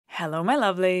Hello my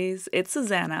lovelies, it's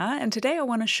Susanna, and today I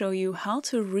want to show you how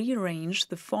to rearrange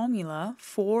the formula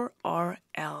for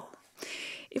RL.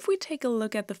 If we take a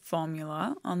look at the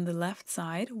formula, on the left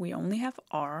side we only have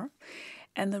R,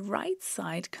 and the right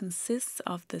side consists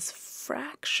of this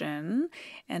fraction,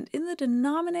 and in the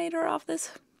denominator of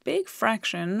this big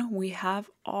fraction we have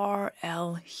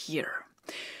RL here.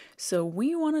 So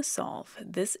we want to solve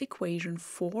this equation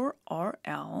for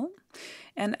RL,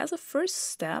 and as a first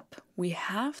step we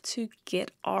have to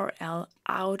get RL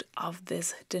out of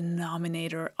this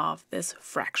denominator of this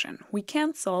fraction. We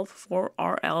can't solve for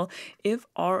RL if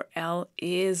RL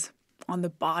is on the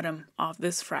bottom of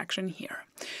this fraction here.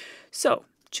 So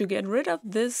to get rid of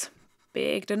this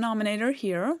big denominator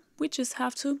here, we just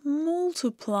have to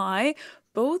multiply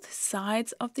both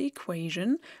sides of the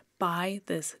equation by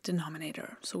this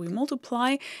denominator. So we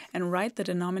multiply and write the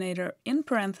denominator in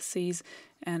parentheses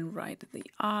and write the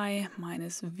I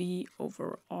minus V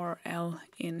over RL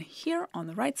in here on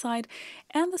the right side,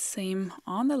 and the same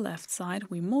on the left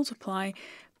side. We multiply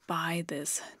by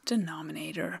this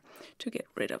denominator to get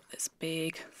rid of this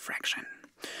big fraction.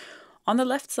 On the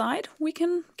left side, we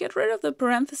can get rid of the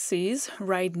parentheses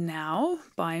right now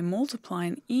by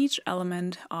multiplying each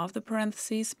element of the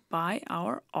parentheses by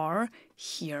our R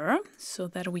here, so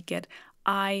that we get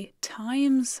I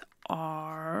times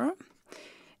R,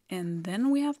 and then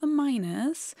we have the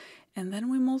minus, and then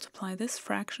we multiply this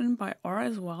fraction by R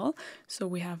as well, so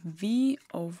we have V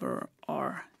over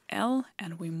RL,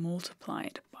 and we multiply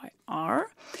it by R.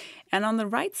 And on the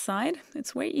right side,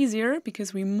 it's way easier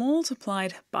because we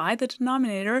multiplied by the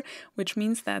denominator, which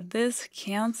means that this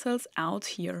cancels out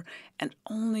here and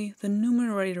only the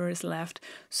numerator is left,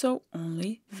 so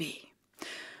only V.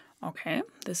 Okay,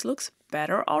 this looks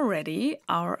better already.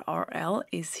 Our RL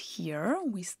is here.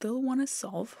 We still want to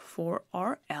solve for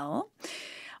RL.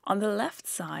 On the left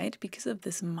side, because of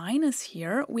this minus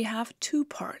here, we have two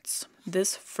parts.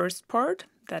 This first part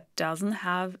that doesn't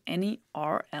have any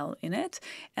RL in it,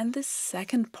 and this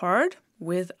second part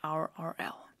with our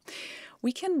RL.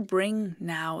 We can bring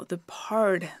now the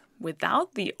part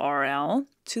without the RL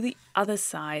to the other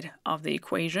side of the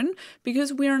equation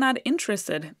because we are not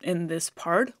interested in this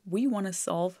part. We want to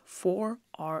solve for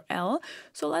RL.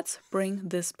 So let's bring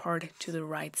this part to the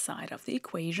right side of the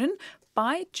equation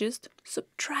by just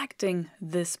subtracting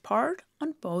this part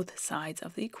on both sides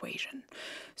of the equation.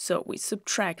 So we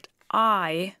subtract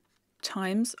I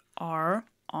times R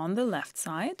on the left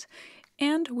side,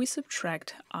 and we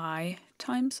subtract I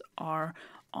times R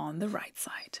on the right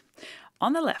side.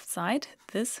 On the left side,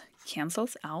 this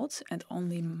cancels out and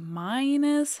only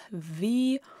minus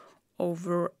V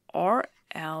over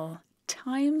RL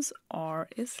times R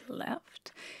is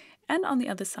left. And on the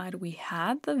other side, we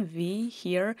had the V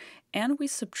here, and we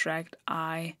subtract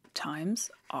I times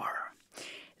R.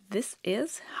 This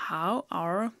is how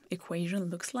our equation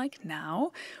looks like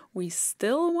now. We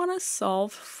still want to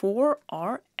solve for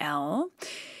RL,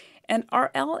 and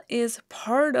RL is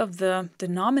part of the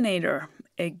denominator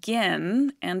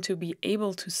again, and to be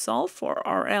able to solve for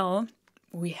RL,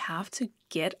 we have to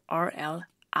get RL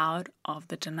out of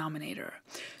the denominator.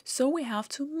 So we have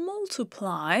to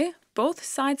multiply both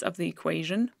sides of the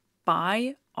equation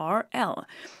by RL.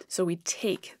 So we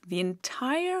take the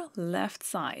entire left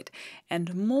side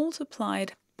and multiply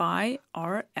it by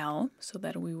RL so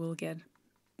that we will get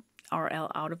RL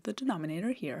out of the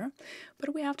denominator here.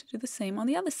 But we have to do the same on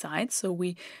the other side. So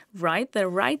we write the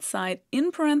right side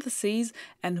in parentheses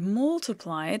and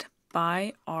multiply it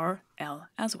by RL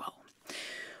as well.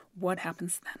 What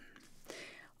happens then?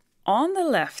 On the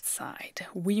left side,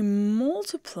 we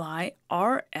multiply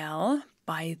RL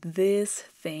by this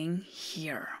thing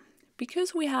here.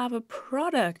 Because we have a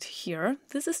product here,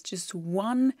 this is just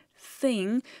one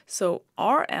thing, so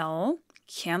RL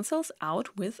cancels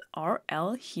out with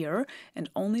RL here, and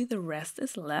only the rest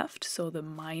is left. So the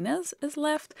minus is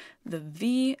left, the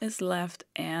V is left,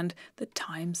 and the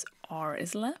times R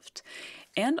is left.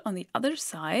 And on the other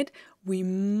side, we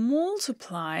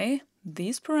multiply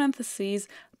these parentheses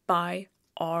by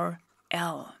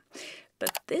RL.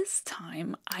 But this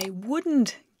time I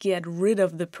wouldn't get rid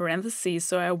of the parentheses,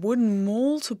 so I wouldn't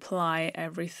multiply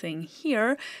everything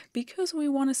here because we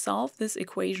want to solve this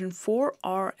equation for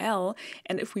RL,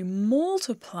 and if we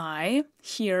multiply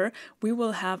here, we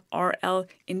will have RL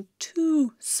in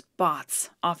two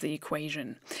spots of the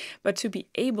equation. But to be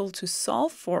able to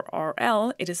solve for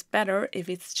RL, it is better if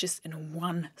it's just in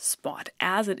one spot,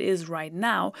 as it is right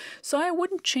now. So I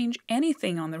wouldn't change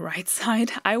anything on the right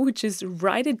side. I would just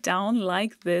write it down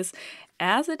like this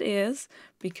as it is,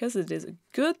 because it is a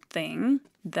good thing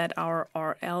that our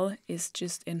RL is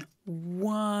just in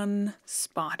one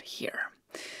spot here.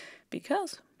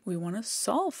 because we want to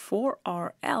solve for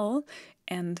our L,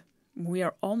 and we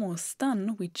are almost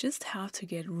done. We just have to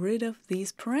get rid of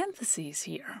these parentheses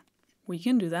here. We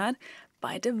can do that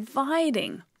by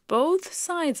dividing both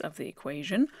sides of the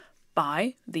equation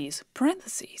by these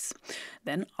parentheses.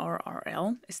 Then our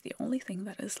RL is the only thing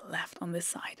that is left on this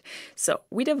side. So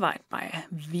we divide by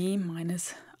V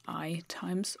minus I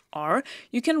times R.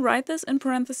 You can write this in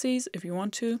parentheses if you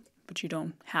want to, but you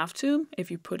don't have to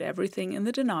if you put everything in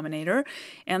the denominator.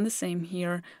 And the same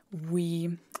here,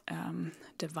 we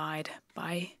divide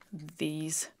by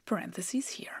these parentheses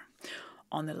here.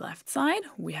 On the left side,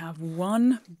 we have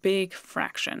one big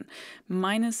fraction,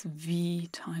 minus V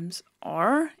times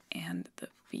R, and the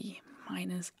V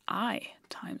minus I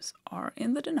times R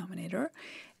in the denominator.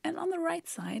 And on the right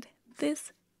side,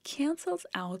 this cancels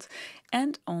out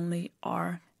and only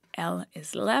RL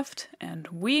is left. And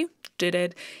we did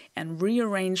it and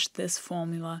rearranged this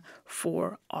formula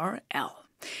for RL.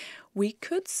 We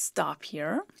could stop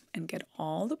here and get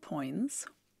all the points,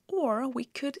 or we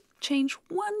could change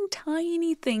one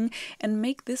tiny thing and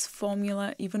make this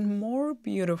formula even more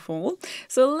beautiful.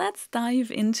 So let's dive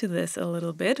into this a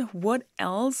little bit. What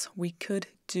else we could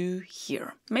do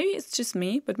here? Maybe it's just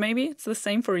me, but maybe it's the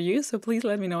same for you. So please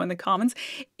let me know in the comments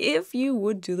if you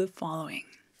would do the following.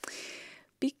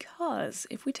 Because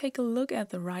if we take a look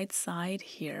at the right side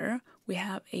here, we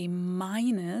have a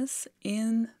minus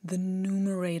in the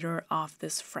numerator of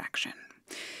this fraction.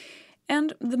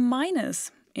 And the minus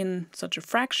in such a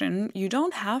fraction, you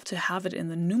don't have to have it in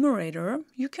the numerator.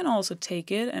 You can also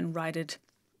take it and write it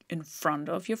in front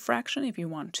of your fraction if you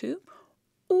want to.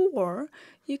 Or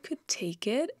you could take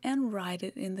it and write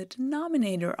it in the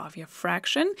denominator of your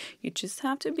fraction. You just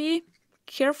have to be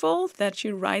careful that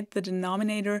you write the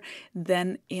denominator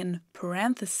then in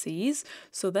parentheses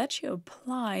so that you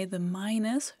apply the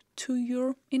minus to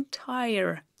your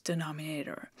entire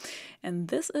denominator. And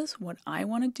this is what I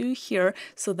want to do here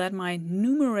so that my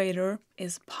numerator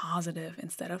is positive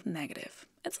instead of negative.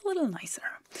 It's a little nicer.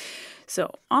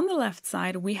 So on the left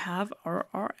side we have our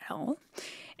RL,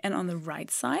 and on the right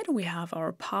side we have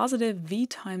our positive V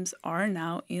times R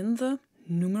now in the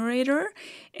numerator,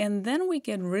 and then we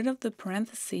get rid of the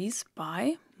parentheses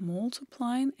by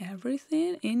multiplying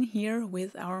everything in here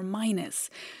with our minus.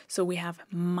 So we have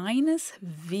minus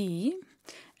V,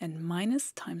 and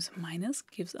minus times minus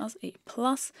gives us a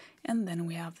plus, and then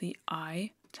we have the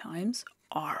I times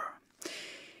R.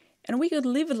 And we could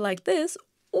leave it like this,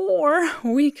 or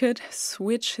we could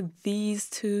switch these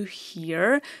two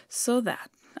here so that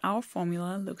our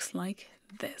formula looks like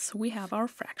this. We have our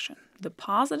fraction, the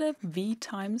positive V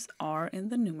times R in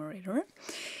the numerator.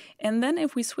 And then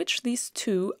if we switch these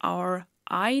two, our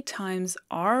I times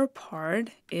R part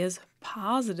is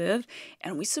positive,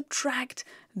 and we subtract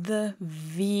the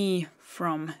V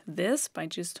from this by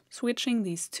just switching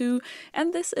these two,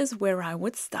 and this is where I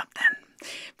would stop then.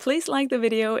 Please like the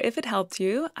video if it helped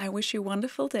you. I wish you a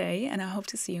wonderful day, and I hope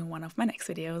to see you in one of my next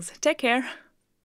videos. Take care!